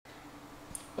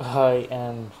Hi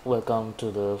and welcome to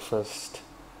the first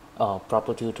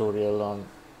proper tutorial on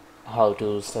how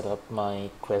to set up my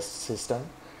Quest system.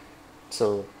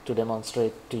 So to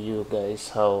demonstrate to you guys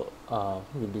how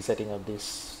we'll be setting up this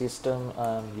system,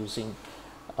 I'm using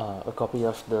a copy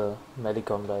of the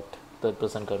Medicombat third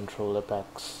person controller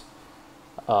packs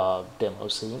demo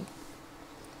scene.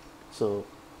 So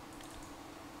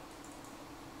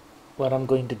what I'm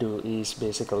going to do is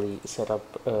basically set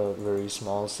up a very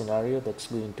small scenario that's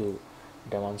going to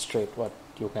demonstrate what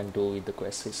you can do with the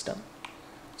Quest system.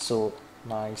 So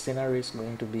my scenario is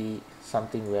going to be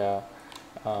something where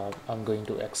I'm going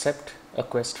to accept a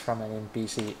quest from an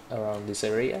NPC around this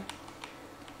area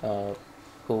uh,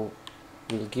 who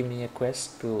will give me a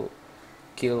quest to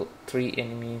kill 3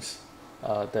 enemies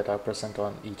that are present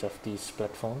on each of these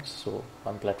platforms. So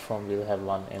one platform will have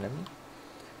one enemy,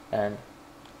 and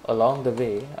along the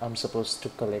way I'm supposed to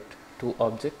collect 2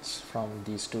 objects from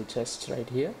these 2 chests right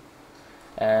here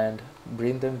and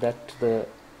bring them back to the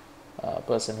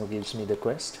person who gives me the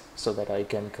quest so that I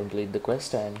can complete the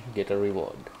quest and get a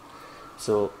reward.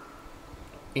 So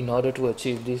in order to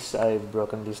achieve this, I've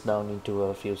broken this down into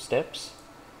a few steps.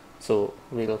 So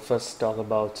we'll first talk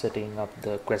about setting up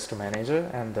the quest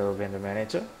manager and the vendor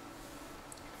manager.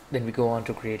 Then we go on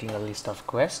to creating a list of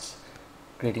quests,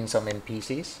 creating some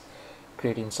NPCs,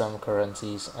 creating some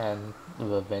currencies and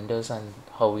the vendors, and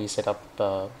how we set up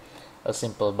a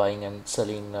simple buying and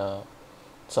selling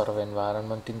sort of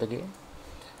environment in the game.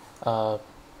 Uh,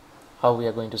 how we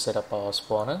are going to set up our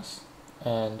spawners,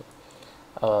 and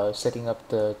setting up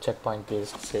the checkpoint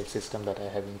based save system that I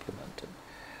have implemented.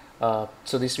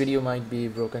 So this video might be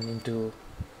broken into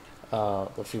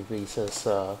a few pieces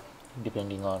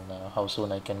depending on how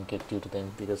soon I can get you to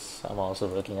them, because I'm also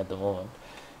working at the moment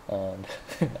and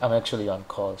I'm actually on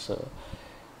call, so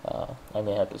I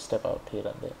may have to step out here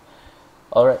and there.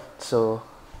 Alright, so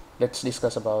let's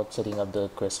discuss about setting up the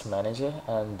quest manager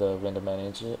and the vendor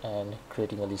manager and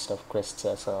creating a list of quests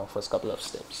as our first couple of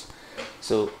steps.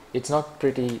 So it's not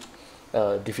pretty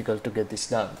difficult to get this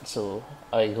done. So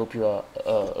I hope you are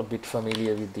a bit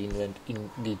familiar with the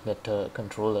Invector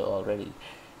controller already.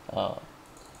 Uh,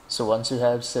 so once you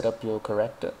have set up your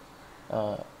character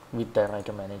uh, with the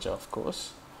item manager, of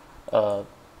course, uh,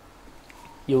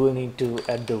 you will need to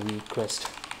add the quest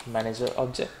manager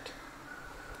object.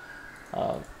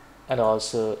 And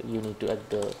also you need to add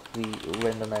the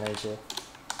vendor manager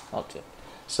object.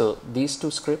 So these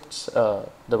 2 scripts,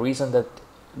 the reason that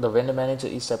the vendor manager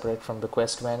is separate from the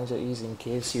quest manager is in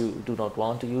case you do not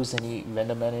want to use any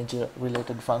vendor manager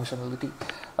related functionality.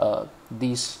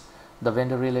 The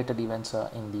vendor related events are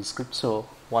in these scripts, so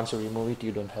once you remove it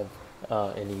you don't have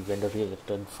any vendor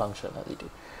related functionality.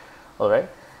 Alright,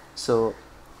 so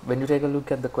when you take a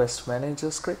look at the quest manager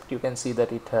script, you can see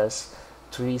that it has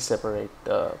 3 separate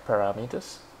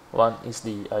parameters. One is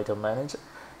the item manager.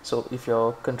 So if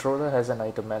your controller has an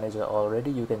item manager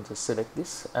already, you can just select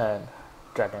this and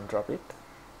drag and drop it,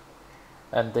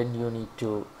 and then you need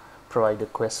to provide a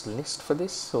quest list for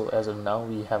this. So as of now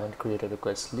we haven't created a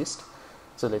quest list,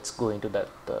 so let's go into that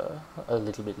a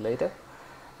little bit later.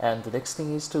 And the next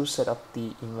thing is to set up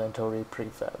the inventory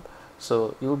prefab.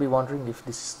 So you'll be wondering if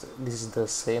this is the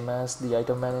same as the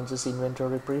item manager's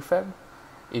inventory prefab.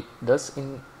 It does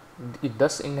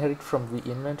inherit from the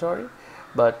inventory,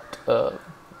 but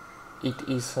it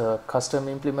is a custom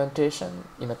implementation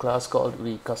in a class called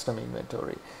custom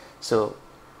inventory. So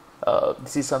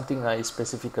this is something I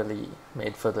specifically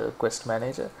made for the quest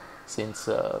manager, since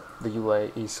the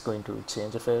UI is going to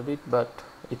change a fair bit, but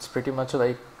it's pretty much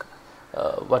like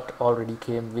what already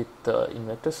came with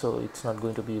Invector, so it's not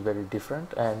going to be very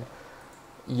different. And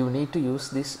you need to use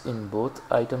this in both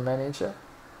item manager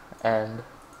and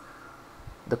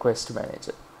the quest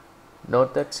manager.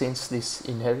 Note that since this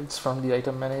inherits from the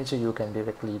item manager, you can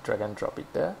directly drag and drop it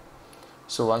there.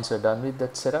 So once you're done with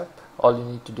that setup, all you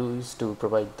need to do is to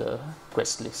provide the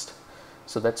quest list.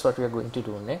 So that's what we are going to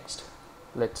do next.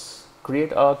 Let's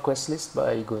create our quest list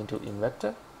by going to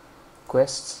Invector,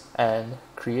 quests, and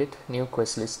create new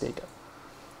quest list data.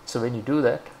 So when you do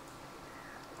that,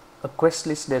 a quest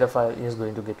list data file is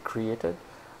going to get created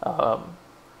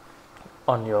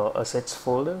on your assets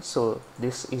folder. So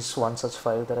this is one such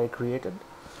file that I created.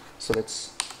 So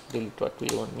let's delete what we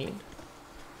don't need.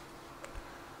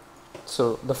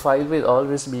 So the file will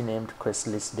always be named quest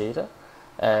list data,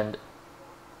 and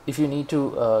if you need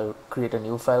to create a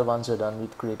new file once you're done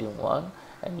with creating one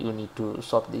and you need to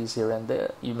swap these here and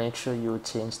there, you make sure you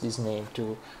change this name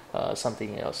to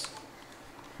something else,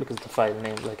 because the file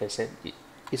name, like I said,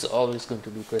 is always going to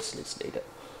be quest list data.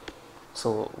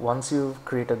 So once you've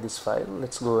created this file,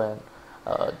 let's go and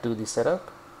do the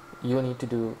setup. you need to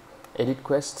do edit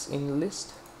quests in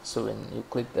list. So when you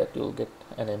click that, you'll get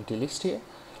an empty list here.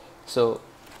 So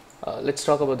let's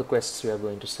talk about the quests we are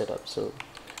going to set up. So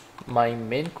my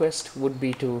main quest would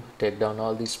be to take down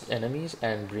all these enemies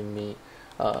and bring me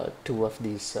two of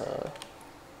these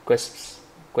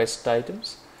quest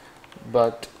items.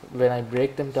 But when I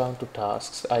break them down to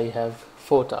tasks, I have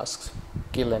 4 tasks: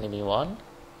 kill enemy 1,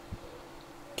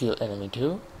 kill enemy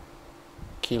 2,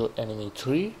 kill enemy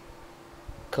 3,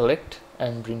 collect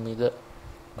and bring me the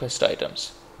quest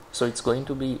items. So it's going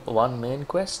to be one main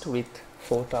quest with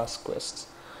 4 task quests.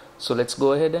 So let's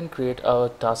go ahead and create our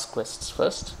task quests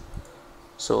first.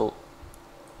 So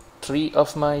 3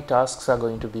 of my tasks are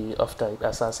going to be of type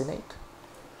assassinate.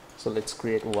 So let's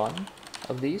create one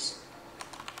of these.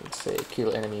 Let's say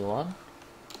kill enemy 1.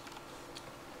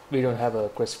 We don't have a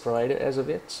quest provider as of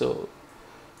yet, so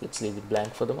let's leave it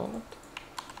blank for the moment.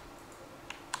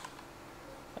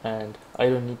 And I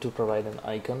don't need to provide an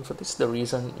icon for this. The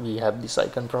reason we have this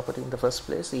icon property in the first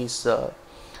place is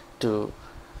to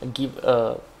give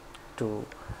to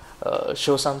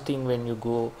show something when you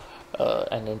go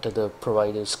and enter the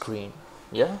provider screen.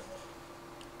 Yeah.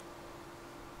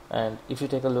 And if you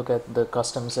take a look at the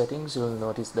custom settings, you will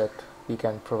notice that we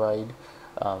can provide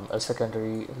a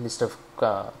secondary list of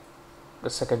a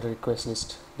secondary quest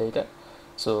list data.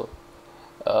 So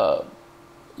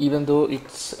even though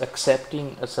it's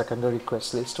accepting a secondary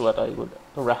quest list, what I would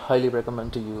highly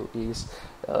recommend to you is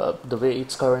the way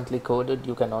it's currently coded,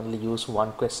 you can only use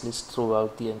one quest list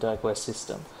throughout the entire quest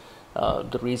system.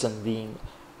 The reason being,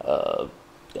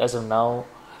 as of now,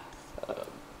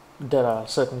 there are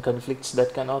certain conflicts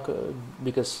that can occur,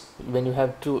 because when you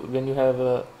have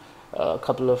a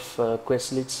couple of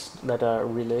quest lists that are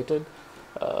related,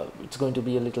 it's going to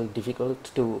be a little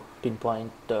difficult to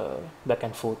pinpoint back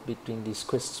and forth between these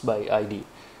quests by ID.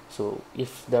 So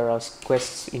if there are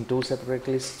quests in 2 separate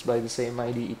lists by the same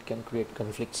ID, it can create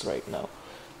conflicts right now.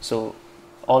 So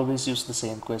always use the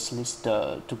same quest list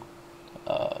to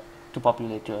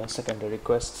populate your secondary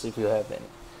quests if you have any.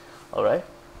 Alright?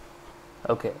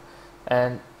 Okay.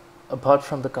 And apart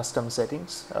from the custom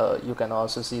settings, you can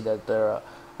also see that there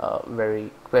are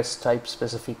very quest type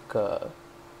specific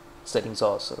settings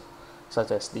also,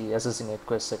 such as the assassinate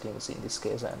quest settings in this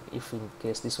case, and if in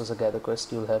case this was a gather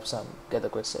quest, you'll have some gather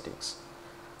quest settings.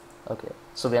 Okay,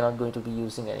 so we are not going to be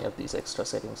using any of these extra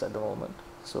settings at the moment.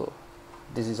 So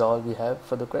this is all we have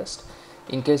for the quest.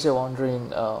 In case you're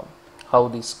wondering how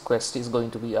this quest is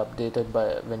going to be updated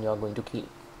by when you are going to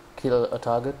kill a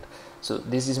target, so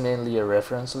this is mainly a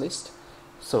reference list.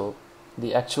 So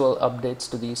the actual updates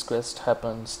to these quests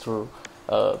happens through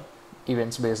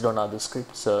events based on other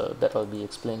scripts that I'll be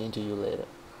explaining to you later.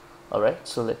 Alright,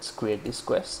 so let's create this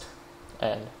quest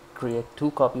and create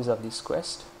 2 copies of this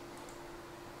quest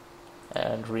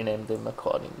and rename them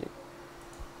accordingly.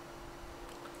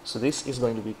 So this is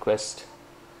going to be quest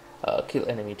kill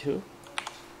enemy 2,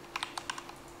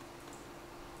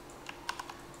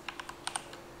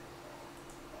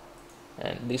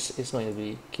 and this is going to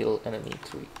be kill enemy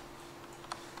 3.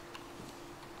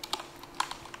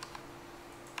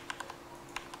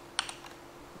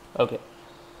 Okay,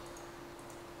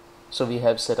 so we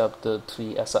have set up the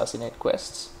 3 assassinate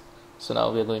quests. So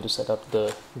now we are going to set up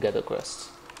the gather quests.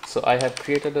 So I have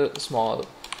created a small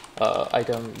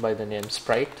item by the name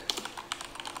sprite.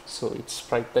 So it's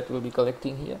sprite that we'll be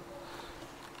collecting here.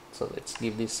 So let's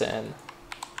give this an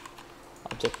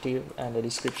objective and a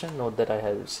description. Note that I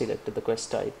have selected the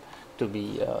quest type to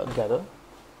be gather.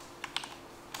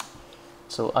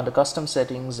 So under custom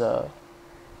settings,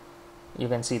 you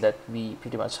can see that we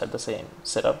pretty much have the same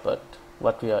setup, but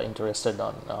what we are interested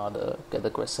on are the gather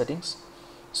quest settings.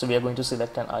 So we are going to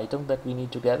select an item that we need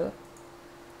to gather.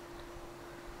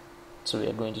 So we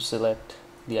are going to select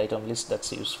the item list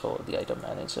that's used for the item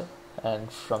manager,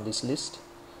 and from this list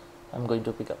I'm going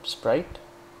to pick up sprite.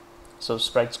 So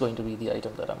sprite's going to be the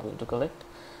item that I'm going to collect,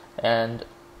 and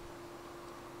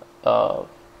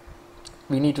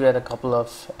we need to add a couple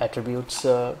of attributes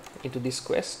into this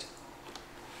quest,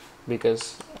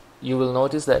 because you will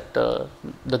notice that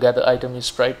the gather item is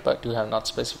sprite, but you have not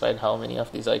specified how many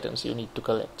of these items you need to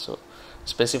collect. So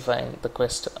specifying the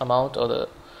quest amount or the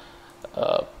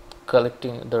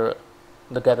collecting the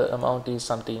gather amount is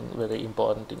something very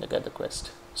important in the gather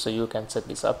quest. So you can set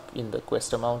this up in the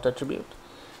quest amount attribute.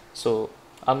 So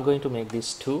I'm going to make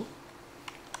this 2.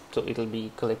 So it'll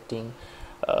be collecting.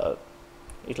 The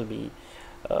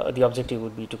objective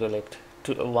would be to collect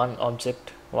one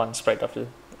object, one sprite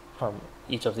from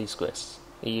each of these quests,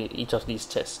 each of these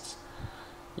chests.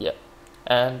 Yeah,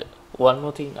 and one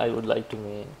more thing I would like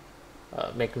to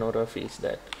make note of is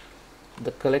that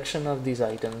the collection of these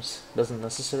items doesn't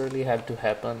necessarily have to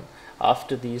happen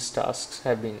after these tasks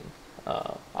have been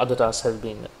other tasks have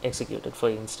been executed. For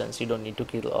instance, you don't need to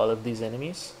kill all of these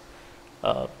enemies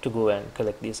to go and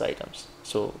collect these items.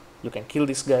 So you can kill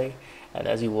this guy, and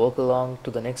as you walk along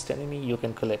to the next enemy, you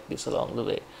can collect this along the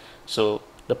way. So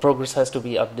the progress has to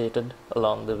be updated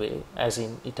along the way, as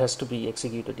in it has to be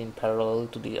executed in parallel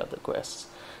to the other quests.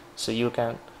 So you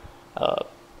can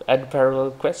add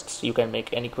parallel quests. You can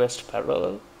make any quest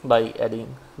parallel by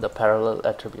adding the parallel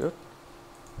attribute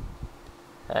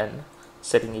and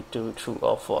setting it to true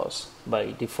or false.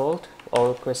 By default,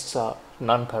 all quests are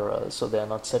non-parallel, so they are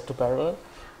not set to parallel,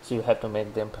 so you have to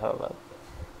make them parallel.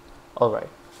 Alright,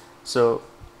 so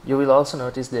you will also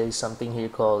notice there is something here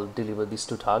called deliver this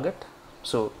to target.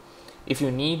 So if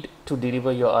you need to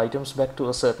deliver your items back to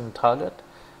a certain target,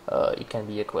 it can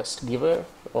be a quest giver,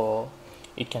 or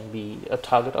it can be a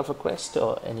target of a quest,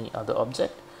 or any other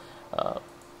object,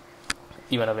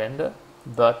 even a vendor.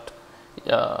 But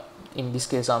in this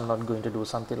case, I'm not going to do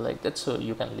something like that, so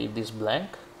you can leave this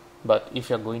blank. But if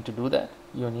you're going to do that,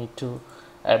 you need to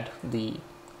add the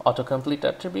autocomplete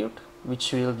attribute,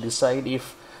 which will decide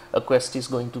if a quest is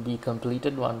going to be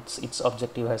completed once its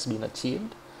objective has been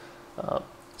achieved.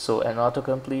 So an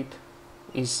autocomplete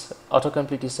is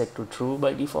set to true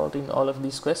by default in all of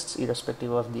these quests,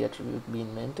 irrespective of the attribute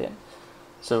being maintained.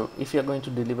 So if you're going to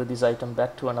deliver this item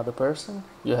back to another person,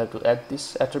 you have to add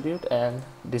this attribute and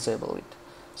disable it.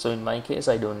 So in my case,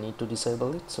 I don't need to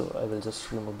disable it, so I will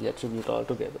just remove the attribute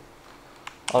altogether.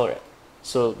 Alright,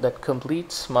 so that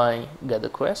completes my gather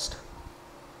quest.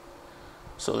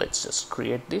 So let's just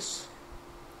create this,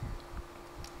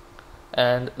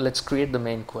 and let's create the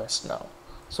main quest now.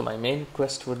 So my main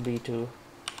quest would be to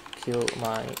kill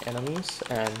my enemies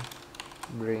and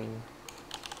bring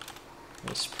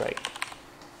a sprite.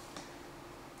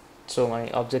 So my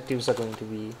objectives are going to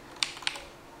be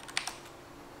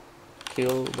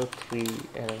kill the 3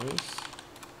 enemies,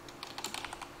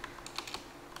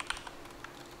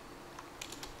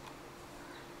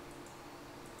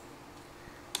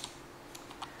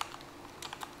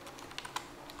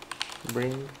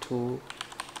 bring 2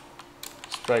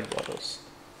 sprite bottles.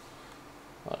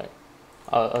 Alright,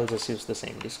 I'll just use the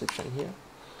same description here.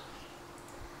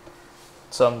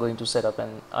 So I'm going to set up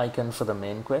an icon for the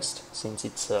main quest, since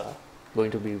it's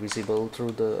going to be visible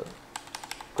through the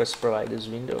quest providers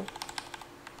window.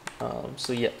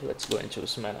 So yeah, let's go and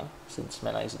choose mana, since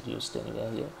mana isn't used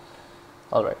anywhere here.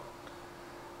 Alright,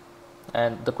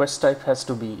 and the quest type has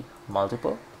to be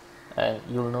multiple, and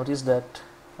you'll notice that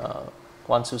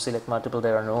once you select multiple,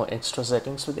 there are no extra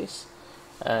settings for this.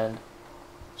 And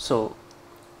so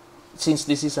since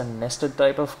this is a nested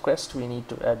type of quest, we need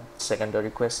to add secondary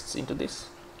quests into this.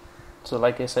 So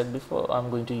like I said before, I'm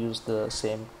going to use the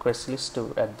same quest list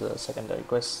to add the secondary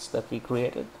quests that we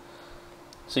created.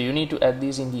 So you need to add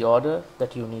these in the order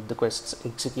that you need the quests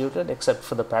executed, except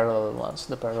for the parallel ones.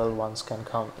 The parallel ones can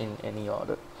come in any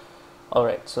order.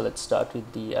 Alright, so let's start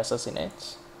with the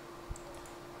assassinates.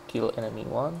 Kill enemy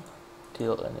 1,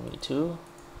 kill enemy 2,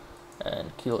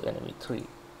 and kill enemy 3.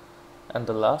 And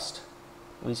the last,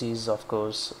 which is of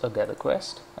course a gather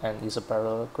quest and is a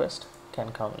parallel quest,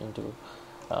 can come into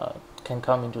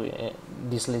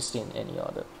this list in any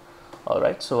order.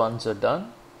 Alright, so once you're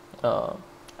done,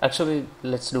 actually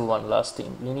let's do one last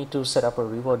thing. We need to set up a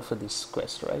reward for this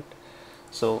quest, right?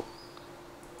 So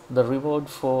the reward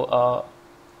for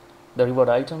the reward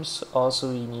items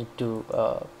also we need to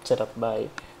set up by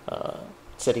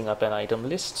setting up an item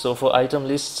list. So for item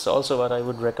lists also, what I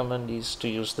would recommend is to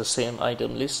use the same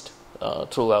item list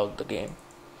throughout the game.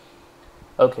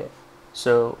 Okay,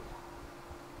 so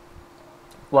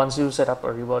once you set up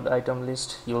a reward item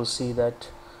list, you'll see that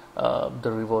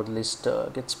the reward list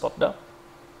gets popped up.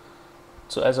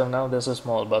 So as of now, there's a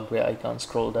small bug where I can't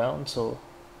scroll down, so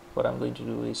what I'm going to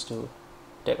do is to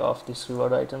take off this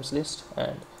reward items list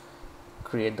and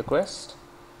create the quest.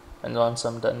 And once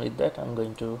I'm done with that, I'm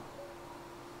going to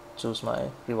choose my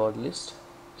reward list.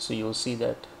 So you'll see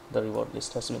that the reward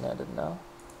list has been added now.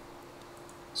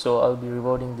 So I'll be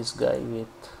rewarding this guy with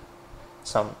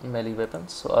some melee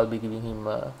weapons. So I'll be giving him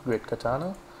a great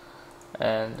katana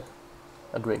and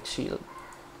a great shield.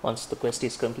 Once the quest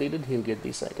is completed, he'll get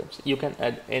these items. You can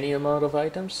add any amount of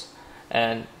items,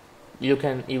 and you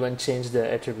can even change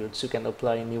the attributes. You can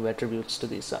apply new attributes to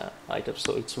these items,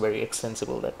 so it's very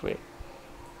extensible that way.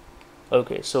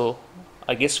 Okay, so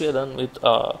I guess we are done with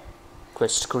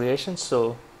quest creation.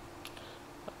 So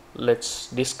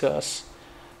let's discuss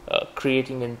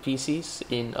creating NPCs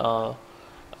in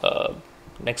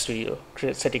next video,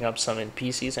 setting up some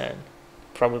NPCs, and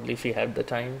probably if we have the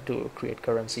time to create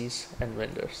currencies and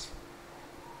vendors.